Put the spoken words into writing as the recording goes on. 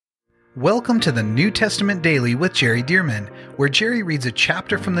Welcome to the New Testament Daily with Jerry Dearman, where Jerry reads a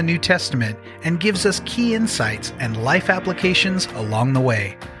chapter from the New Testament and gives us key insights and life applications along the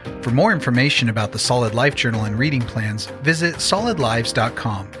way. For more information about the Solid Life Journal and reading plans, visit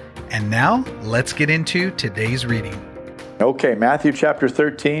solidlives.com. And now, let's get into today's reading. Okay, Matthew chapter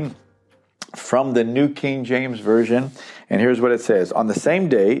 13 from the New King James Version. And here's what it says. On the same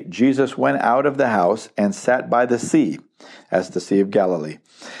day, Jesus went out of the house and sat by the sea, as the Sea of Galilee.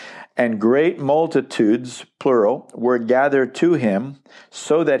 And great multitudes, plural, were gathered to him,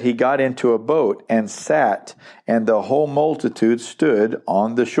 so that he got into a boat and sat, and the whole multitude stood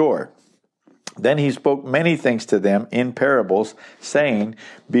on the shore. Then he spoke many things to them in parables, saying,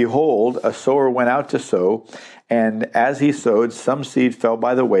 Behold, a sower went out to sow, and as he sowed, some seed fell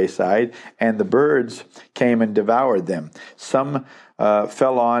by the wayside, and the birds came and devoured them. Some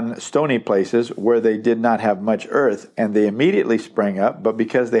fell on stony places where they did not have much earth, and they immediately sprang up, but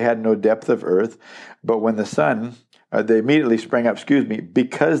because they had no depth of earth. But when the sun, they immediately sprang up,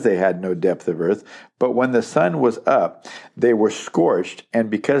 because they had no depth of earth. But when the sun was up, they were scorched, and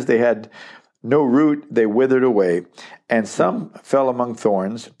because they had no root, they withered away. And some fell among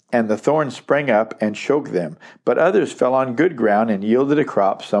thorns, and the thorns sprang up and choked them. But others fell on good ground and yielded a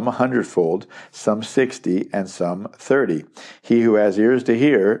crop, some 100-fold, some 60, and some 30. He who has ears to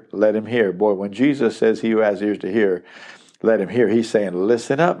hear, let him hear. Boy, when Jesus says he who has ears to hear, let him hear, he's saying,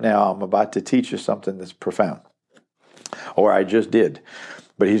 listen up now, I'm about to teach you something that's profound. Or I just did.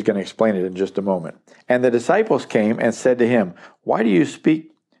 But he's going to explain it in just a moment. And the disciples came and said to him, Why do you speak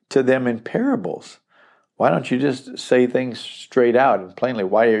to them in parables? Why don't you just say things straight out and plainly?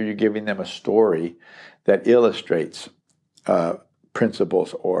 Why are you giving them a story that illustrates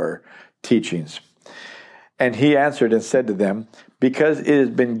principles or teachings? And he answered and said to them, Because it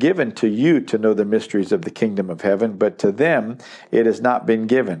has been given to you to know the mysteries of the kingdom of heaven, but to them it has not been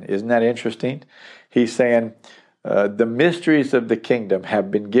given. Isn't that interesting? He's saying the mysteries of the kingdom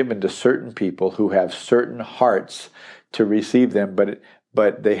have been given to certain people who have certain hearts to receive them,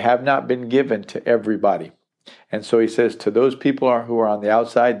 but they have not been given to everybody. And so he says to those people who are on the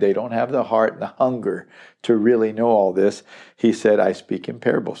outside, they don't have the heart and the hunger to really know all this. He said, I speak in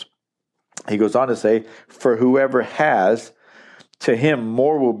parables. He goes on to say, For whoever has, to him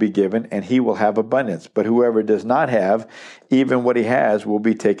more will be given, and he will have abundance. But whoever does not have, even what he has will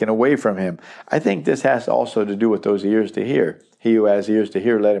be taken away from him. I think this has also to do with those ears to hear. He who has ears to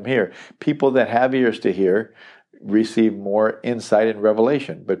hear, let him hear. People that have ears to hear receive more insight and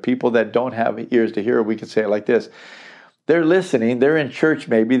revelation. But people that don't have ears to hear, we could say it like this. They're listening, they're in church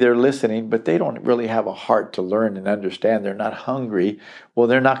maybe, they're listening, but they don't really have a heart to learn and understand. They're not hungry. Well,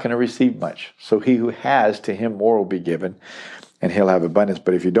 they're not going to receive much. So he who has, to him more will be given, and he'll have abundance.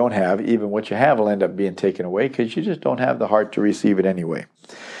 But if you don't have, even what you have will end up being taken away because you just don't have the heart to receive it anyway.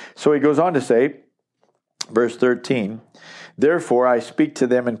 So he goes on to say, verse 13, Therefore I speak to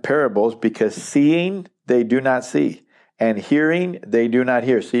them in parables, because seeing they do not see, and hearing they do not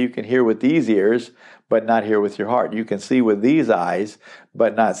hear. So you can hear with these ears, but not hear with your heart. You can see with these eyes,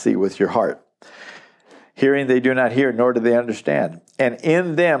 but not see with your heart. Hearing they do not hear, nor do they understand. And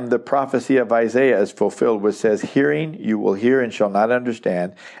in them the prophecy of Isaiah is fulfilled, which says, Hearing you will hear and shall not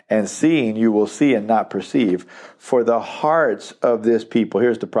understand, and seeing you will see and not perceive. For the hearts of this people,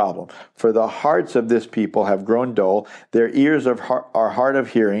 here's the problem, for the hearts of this people have grown dull, their ears are hard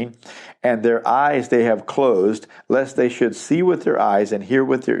of hearing, and their eyes they have closed, lest they should see with their eyes and hear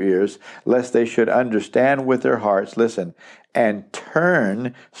with their ears, lest they should understand with their hearts, listen, and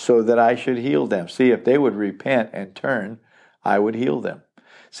turn so that I should heal them. See, if they would repent and turn, I would heal them.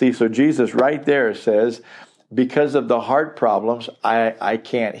 See, so Jesus right there says, because of the heart problems, I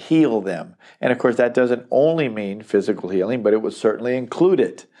can't heal them. And of course, that doesn't only mean physical healing, but it would certainly include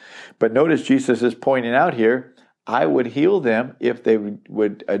it. But notice Jesus is pointing out here, I would heal them if they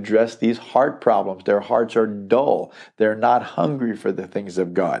would address these heart problems. Their hearts are dull. They're not hungry for the things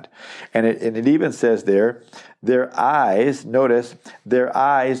of God. And it even says there, their eyes, notice, their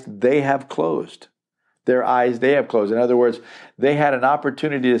eyes they have closed. Their eyes they have closed. In other words, they had an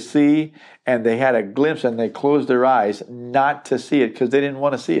opportunity to see, and they had a glimpse, and they closed their eyes not to see it because they didn't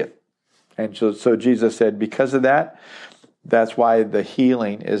want to see it. And so Jesus said, because of that, that's why the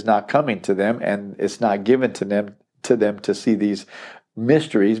healing is not coming to them, and it's not given to them to see these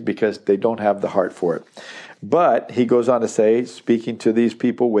mysteries because they don't have the heart for it. But he goes on to say, speaking to these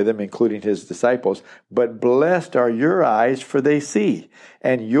people with him, including his disciples, but blessed are your eyes, for they see,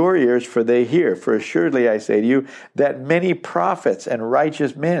 and your ears, for they hear. For assuredly I say to you that many prophets and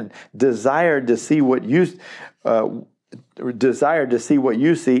righteous men desired to see what you desired to see what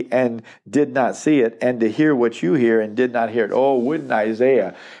you see and did not see it, and to hear what you hear and did not hear it. Oh, wouldn't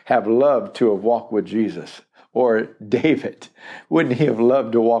Isaiah have loved to have walked with Jesus? Or David, wouldn't he have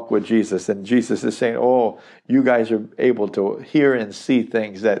loved to walk with Jesus? And Jesus is saying, oh, you guys are able to hear and see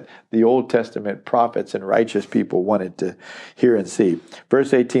things that the Old Testament prophets and righteous people wanted to hear and see.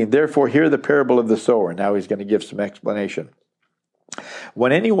 Verse 18, therefore hear the parable of the sower. Now he's going to give some explanation.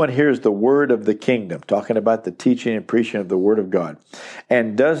 When anyone hears the word of the kingdom, talking about the teaching and preaching of the word of God,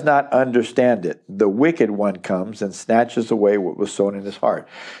 and does not understand it, the wicked one comes and snatches away what was sown in his heart.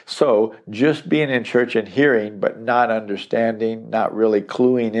 So just being in church and hearing, but not understanding, not really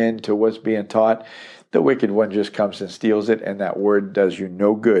cluing in to what's being taught, the wicked one just comes and steals it, and that word does you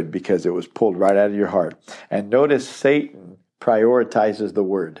no good because it was pulled right out of your heart. And notice Satan prioritizes the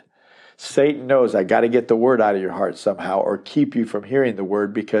word. Satan knows I got to get the word out of your heart somehow or keep you from hearing the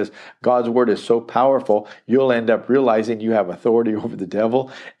word, because God's word is so powerful, you'll end up realizing you have authority over the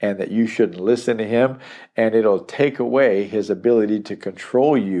devil and that you shouldn't listen to him, and it'll take away his ability to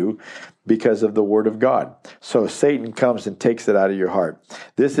control you because of the word of God. So Satan comes and takes it out of your heart.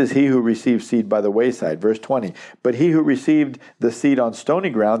 This is he who received seed by the wayside. Verse 20, but he who received the seed on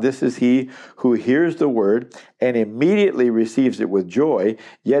stony ground, this is he who hears the word and immediately receives it with joy,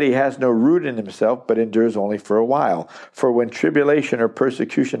 yet he has no root in himself, but endures only for a while. For when tribulation or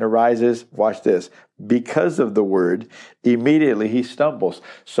persecution arises, watch this, because of the word, immediately he stumbles.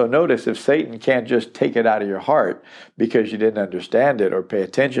 So notice, if Satan can't just take it out of your heart because you didn't understand it or pay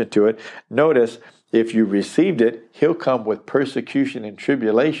attention to it, notice if you received it, he'll come with persecution and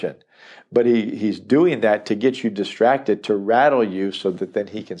tribulation. But he's doing that to get you distracted, to rattle you, so that then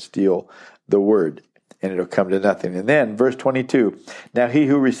he can steal the word, and it'll come to nothing. And then verse 22, now he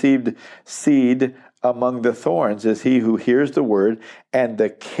who received seed among the thorns is he who hears the word, and the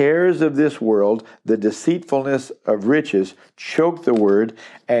cares of this world, the deceitfulness of riches, choke the word,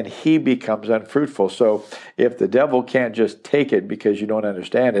 and he becomes unfruitful. So if the devil can't just take it because you don't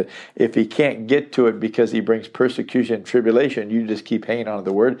understand it, if he can't get to it because he brings persecution and tribulation, you just keep hanging on to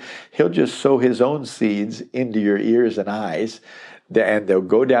the word, he'll just sow his own seeds into your ears and eyes, and they'll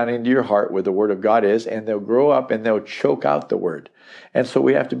go down into your heart where the word of God is, and they'll grow up and they'll choke out the word. And so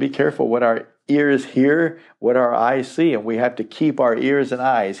we have to be careful what our ears hear, what our eyes see, and we have to keep our ears and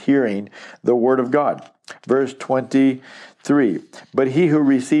eyes hearing the word of God. Verse 23, but he who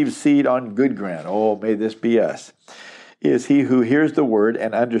receives seed on good ground, oh, may this be us, is he who hears the word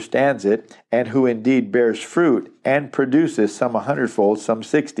and understands it, and who indeed bears fruit and produces some 100-fold, some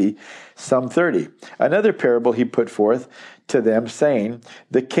 60, some 30. Another parable he put forth to them, saying,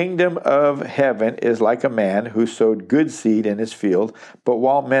 the kingdom of heaven is like a man who sowed good seed in his field, but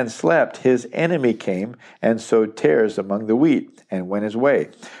while men slept, his enemy came and sowed tares among the wheat and went his way.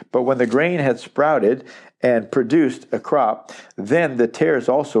 But when the grain had sprouted and produced a crop, then the tares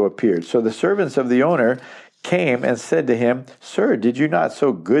also appeared. So the servants of the owner came and said to him, sir, did you not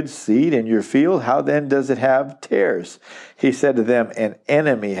sow good seed in your field? How then does it have tares? He said to them, an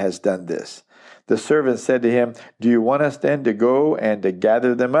enemy has done this. The servant said to him, do you want us then to go and to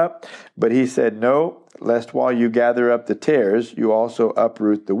gather them up? But he said, no, lest while you gather up the tares, you also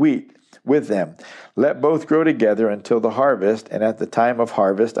uproot the wheat with them. Let both grow together until the harvest, and at the time of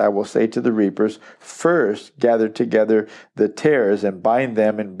harvest I will say to the reapers, first gather together the tares and bind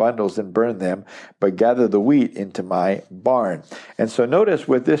them in bundles and burn them, but gather the wheat into my barn. And so notice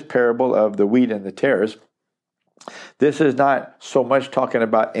with this parable of the wheat and the tares, this is not so much talking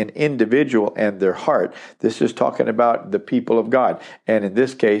about an individual and their heart. This is talking about the people of God, and in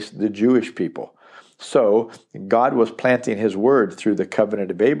this case, the Jewish people. So God was planting his word through the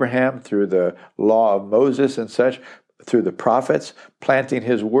covenant of Abraham, through the law of Moses and such, through the prophets, planting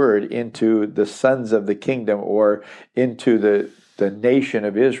his word into the sons of the kingdom, or into the nation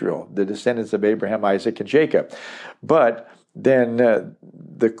of Israel, the descendants of Abraham, Isaac, and Jacob. But then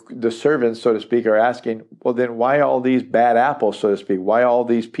the servants, so to speak, are asking, well, then why all these bad apples, so to speak? Why all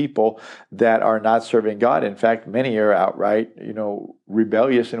these people that are not serving God? In fact, many are outright,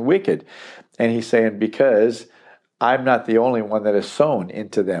 rebellious and wicked. And he's saying, because I'm not the only one that is sown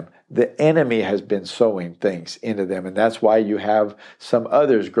into them. The enemy has been sowing things into them, and that's why you have some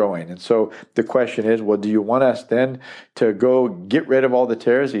others growing. And so the question is, well, do you want us then to go get rid of all the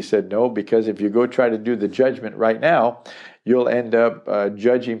tares? He said, no, because if you go try to do the judgment right now, you'll end up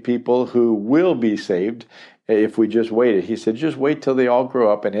judging people who will be saved if we just waited. He said, just wait till they all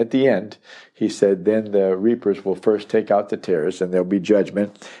grow up, and at the end, he said, then the reapers will first take out the tares, and there'll be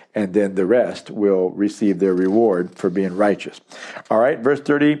judgment, and then the rest will receive their reward for being righteous. All right, verse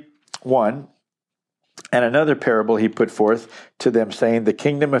 31. And another parable he put forth to them, saying, The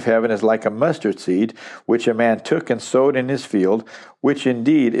kingdom of heaven is like a mustard seed, which a man took and sowed in his field, which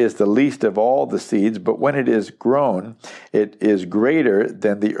indeed is the least of all the seeds, but when it is grown, it is greater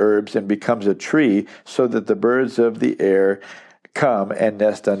than the herbs and becomes a tree, so that the birds of the air come and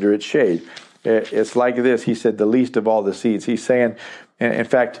nest under its shade. It's like this. He said, the least of all the seeds. He's saying, in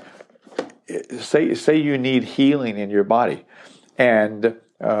fact, say you need healing in your body, and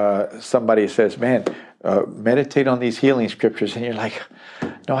somebody says, man, meditate on these healing scriptures, and you're like,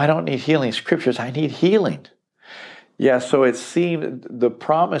 no, I don't need healing scriptures, I need healing. Yeah, so it seemed the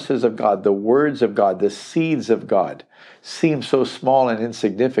promises of God, the words of God, the seeds of God seem so small and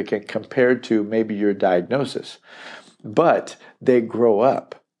insignificant compared to maybe your diagnosis. But they grow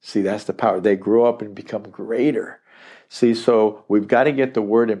up. See, that's the power. They grow up and become greater. See, so we've got to get the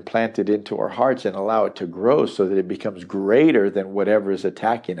word implanted into our hearts and allow it to grow so that it becomes greater than whatever is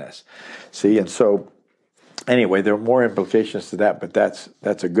attacking us. See, and so anyway, there are more implications to that, but that's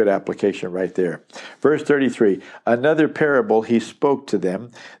a good application right there. Verse 33, another parable he spoke to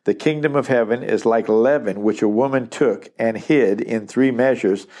them. The kingdom of heaven is like leaven, which a woman took and hid in 3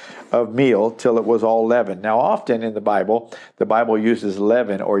 measures of meal till it was all leavened. Now, often in the Bible uses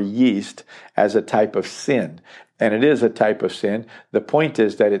leaven or yeast as a type of sin. And it is a type of sin. The point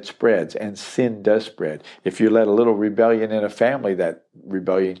is that it spreads, and sin does spread. If you let a little rebellion in a family, that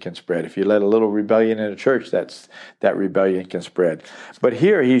rebellion can spread. If you let a little rebellion in a church, that rebellion can spread. But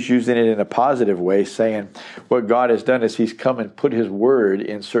here he's using it in a positive way, saying what God has done is he's come and put his word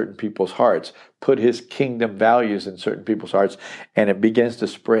in certain people's hearts, put his kingdom values in certain people's hearts, and it begins to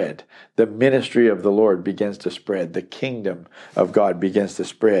spread. The ministry of the Lord begins to spread. The kingdom of God begins to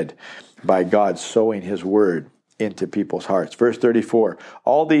spread by God sowing his word into people's hearts. Verse 34,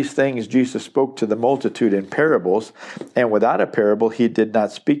 all these things Jesus spoke to the multitude in parables, and without a parable he did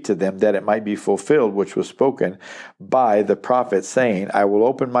not speak to them, that it might be fulfilled which was spoken by the prophet, saying, I will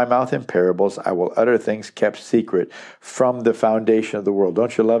open my mouth in parables, I will utter things kept secret from the foundation of the world.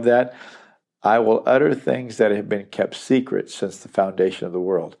 Don't you love that? I will utter things that have been kept secret since the foundation of the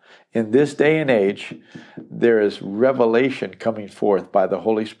world. In this day and age, there is revelation coming forth by the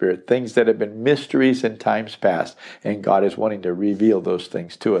Holy Spirit, things that have been mysteries in times past, and God is wanting to reveal those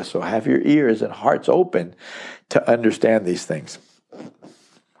things to us. So have your ears and hearts open to understand these things.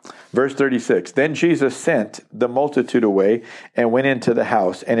 Verse 36, then Jesus sent the multitude away and went into the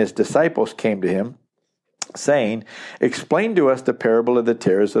house, and his disciples came to him, saying, explain to us the parable of the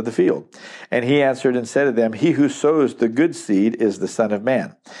tares of the field. And he answered and said to them, he who sows the good seed is the Son of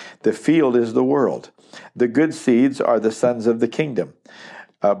Man. The field is the world. The good seeds are the sons of the kingdom,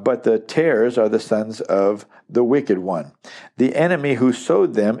 but the tares are the sons of the wicked one. The enemy who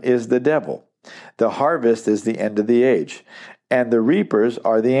sowed them is the devil. The harvest is the end of the age, and the reapers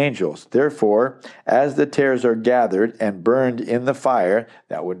are the angels. Therefore, as the tares are gathered and burned in the fire,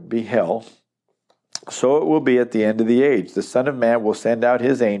 that would be hell, so it will be at the end of the age. The Son of Man will send out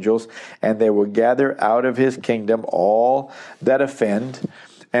his angels, and they will gather out of his kingdom all that offend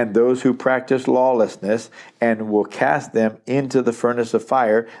and those who practice lawlessness, and will cast them into the furnace of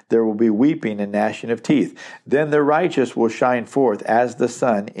fire. There will be weeping and gnashing of teeth. Then the righteous will shine forth as the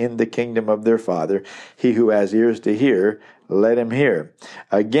sun in the kingdom of their Father. He who has ears to hear, let him hear.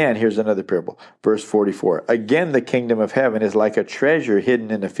 Again, here's another parable. Verse 44. Again, the kingdom of heaven is like a treasure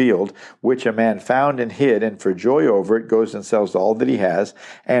hidden in a field, which a man found and hid, and for joy over it goes and sells all that he has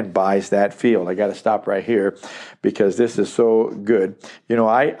and buys that field. I got to stop right here because this is so good. You know,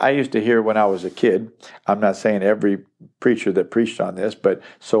 I used to hear when I was a kid, I'm not saying every preacher that preached on this, but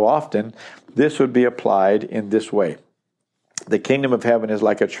so often this would be applied in this way. The kingdom of heaven is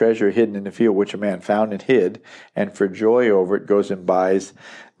like a treasure hidden in the field, which a man found and hid, and for joy over it goes and buys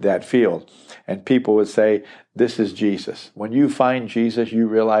that field. And people would say, this is Jesus. When you find Jesus, you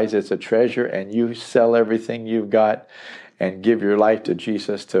realize it's a treasure, and you sell everything you've got and give your life to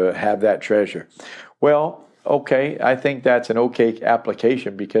Jesus to have that treasure. Well, okay, I think that's an okay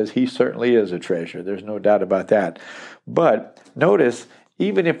application because he certainly is a treasure. There's no doubt about that. But notice,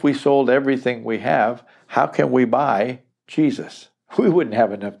 even if we sold everything we have, how can we buy Jesus? We wouldn't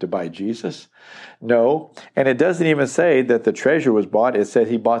have enough to buy Jesus. No, and it doesn't even say that the treasure was bought. It said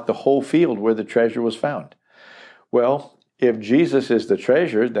he bought the whole field where the treasure was found. Well, if Jesus is the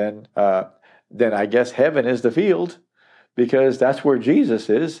treasure, then I guess heaven is the field, because that's where Jesus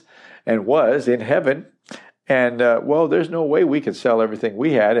is and was in heaven. And well, there's no way we could sell everything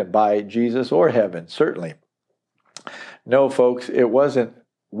we had and buy Jesus or heaven, certainly. No, folks, it wasn't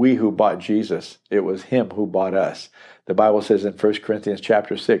we who bought Jesus. It was him who bought us. The Bible says in 1 Corinthians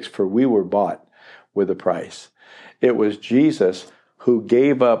chapter 6, for we were bought with a price. It was Jesus who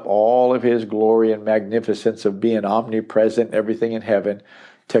gave up all of his glory and magnificence of being omnipresent, everything in heaven,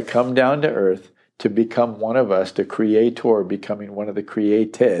 to come down to earth, to become one of us, the creator, becoming one of the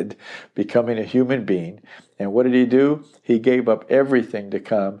created, becoming a human being. And what did he do? He gave up everything to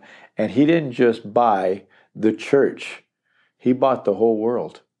come, and he didn't just buy the church. He bought the whole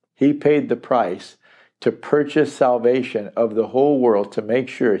world. He paid the price to purchase salvation of the whole world, to make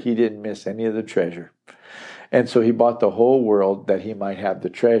sure he didn't miss any of the treasure. And so he bought the whole world that he might have the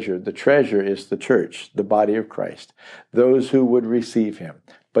treasure. The treasure is the church, the body of Christ, those who would receive him.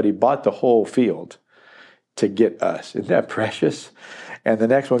 But he bought the whole field to get us. Isn't that precious? And the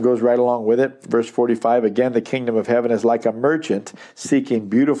next one goes right along with it. Verse 45, again, the kingdom of heaven is like a merchant seeking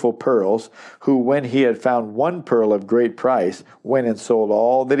beautiful pearls, who, when he had found one pearl of great price, went and sold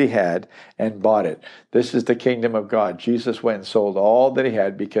all that he had and bought it. This is the kingdom of God. Jesus went and sold all that he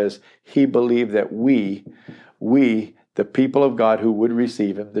had because he believed that we, the people of God who would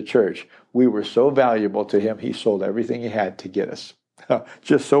receive him, the church, we were so valuable to him, he sold everything he had to get us.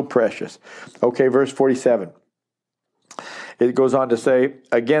 Just so precious. Okay, verse 47. It goes on to say,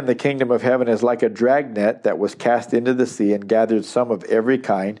 again, the kingdom of heaven is like a dragnet that was cast into the sea and gathered some of every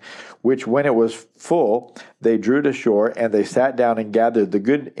kind, which when it was full, they drew to shore, and they sat down and gathered the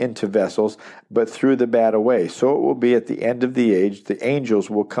good into vessels, but threw the bad away. So it will be at the end of the age. The angels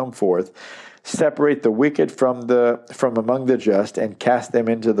will come forth, separate the wicked from among the just, and cast them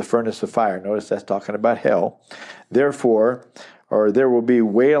into the furnace of fire. Notice that's talking about hell. There will be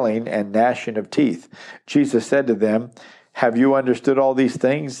wailing and gnashing of teeth. Jesus said to them, have you understood all these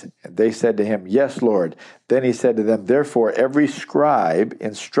things? They said to him, yes, Lord. Then he said to them, therefore every scribe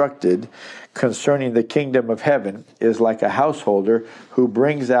instructed concerning the kingdom of heaven is like a householder who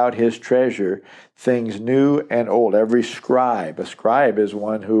brings out his treasure, things new and old. Every scribe, a scribe is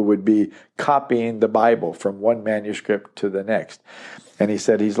one who would be copying the Bible from one manuscript to the next. And he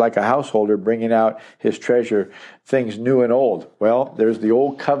said he's like a householder bringing out his treasure, things new and old. Well, there's the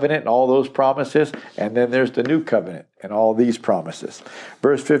old covenant and all those promises, and then there's the new covenant and all these promises.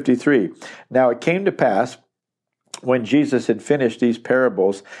 Verse 53, now it came to pass, when Jesus had finished these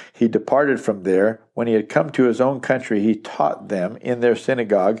parables, he departed from there. When he had come to his own country, he taught them in their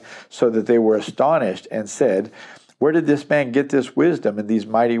synagogue, so that they were astonished and said, where did this man get this wisdom and these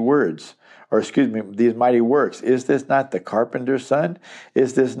mighty words? These mighty works. Is this not the carpenter's son?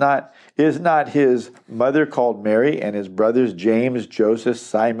 Is not his mother called Mary, and his brothers James, Joseph,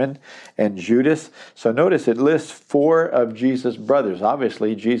 Simon, and Judas? So notice it lists 4 of Jesus' brothers.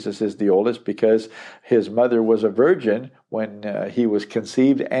 Obviously, Jesus is the oldest because his mother was a virgin when he was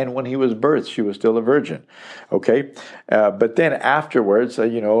conceived, and when he was birthed, she was still a virgin. Okay, but then afterwards,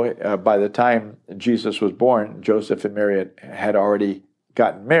 by the time Jesus was born, Joseph and Mary had already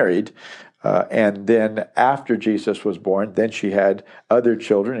gotten married. And then after Jesus was born, then she had other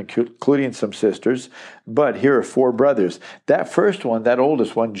children, including some sisters. But here are 4 brothers. That first one, that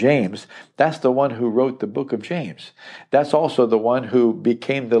oldest one, James, that's the one who wrote the book of James. That's also the one who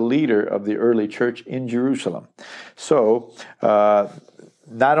became the leader of the early church in Jerusalem. So,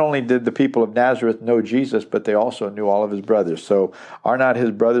 not only did the people of Nazareth know Jesus, but they also knew all of his brothers. So, are not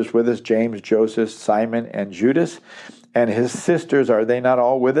his brothers with us, James, Joseph, Simon, and Judas? And his sisters, are they not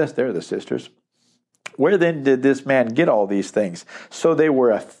all with us? They're the sisters. Where then did this man get all these things? So they were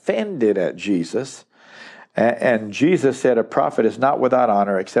offended at Jesus. And Jesus said, a prophet is not without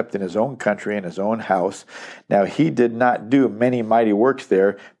honor except in his own country and his own house. Now he did not do many mighty works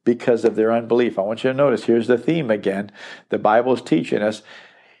there because of their unbelief. I want you to notice, here's the theme again. The Bible is teaching us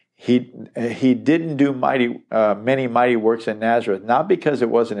he didn't do many mighty works in Nazareth, not because it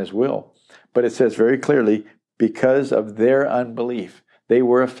wasn't his will, but it says very clearly, because of their unbelief. They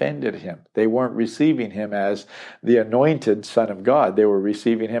were offended at him. They weren't receiving him as the anointed Son of God. They were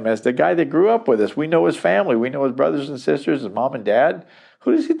receiving him as the guy that grew up with us. We know his family. We know his brothers and sisters, his mom and dad.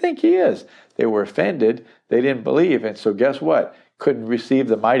 Who does he think he is? They were offended. They didn't believe. And so guess what? Couldn't receive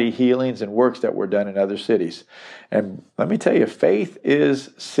the mighty healings and works that were done in other cities. And let me tell you, faith is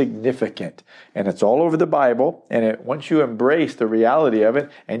significant. And it's all over the Bible. And once you embrace the reality of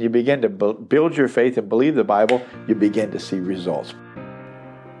it and you begin to build your faith and believe the Bible, you begin to see results.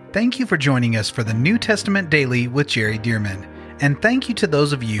 Thank you for joining us for the New Testament Daily with Jerry Dirmann. And thank you to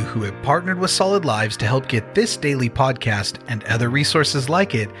those of you who have partnered with Solid Lives to help get this daily podcast and other resources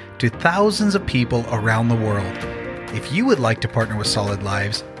like it to thousands of people around the world. If you would like to partner with Solid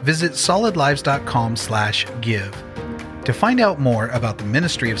Lives, visit solidlives.com/give. To find out more about the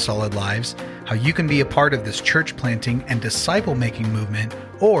ministry of Solid Lives, how you can be a part of this church planting and disciple-making movement,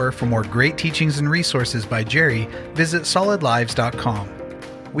 or for more great teachings and resources by Jerry, visit solidlives.com.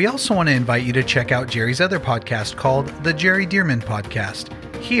 We also want to invite you to check out Jerry's other podcast called The Jerry Dirmann Podcast.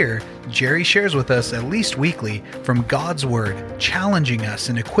 Here, Jerry shares with us at least weekly from God's Word, challenging us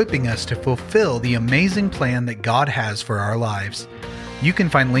and equipping us to fulfill the amazing plan that God has for our lives. You can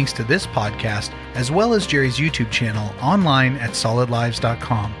find links to this podcast as well as Jerry's YouTube channel online at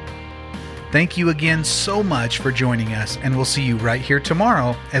solidlives.com. Thank you again so much for joining us, and we'll see you right here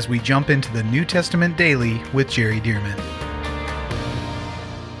tomorrow as we jump into the New Testament Daily with Jerry Dirmann.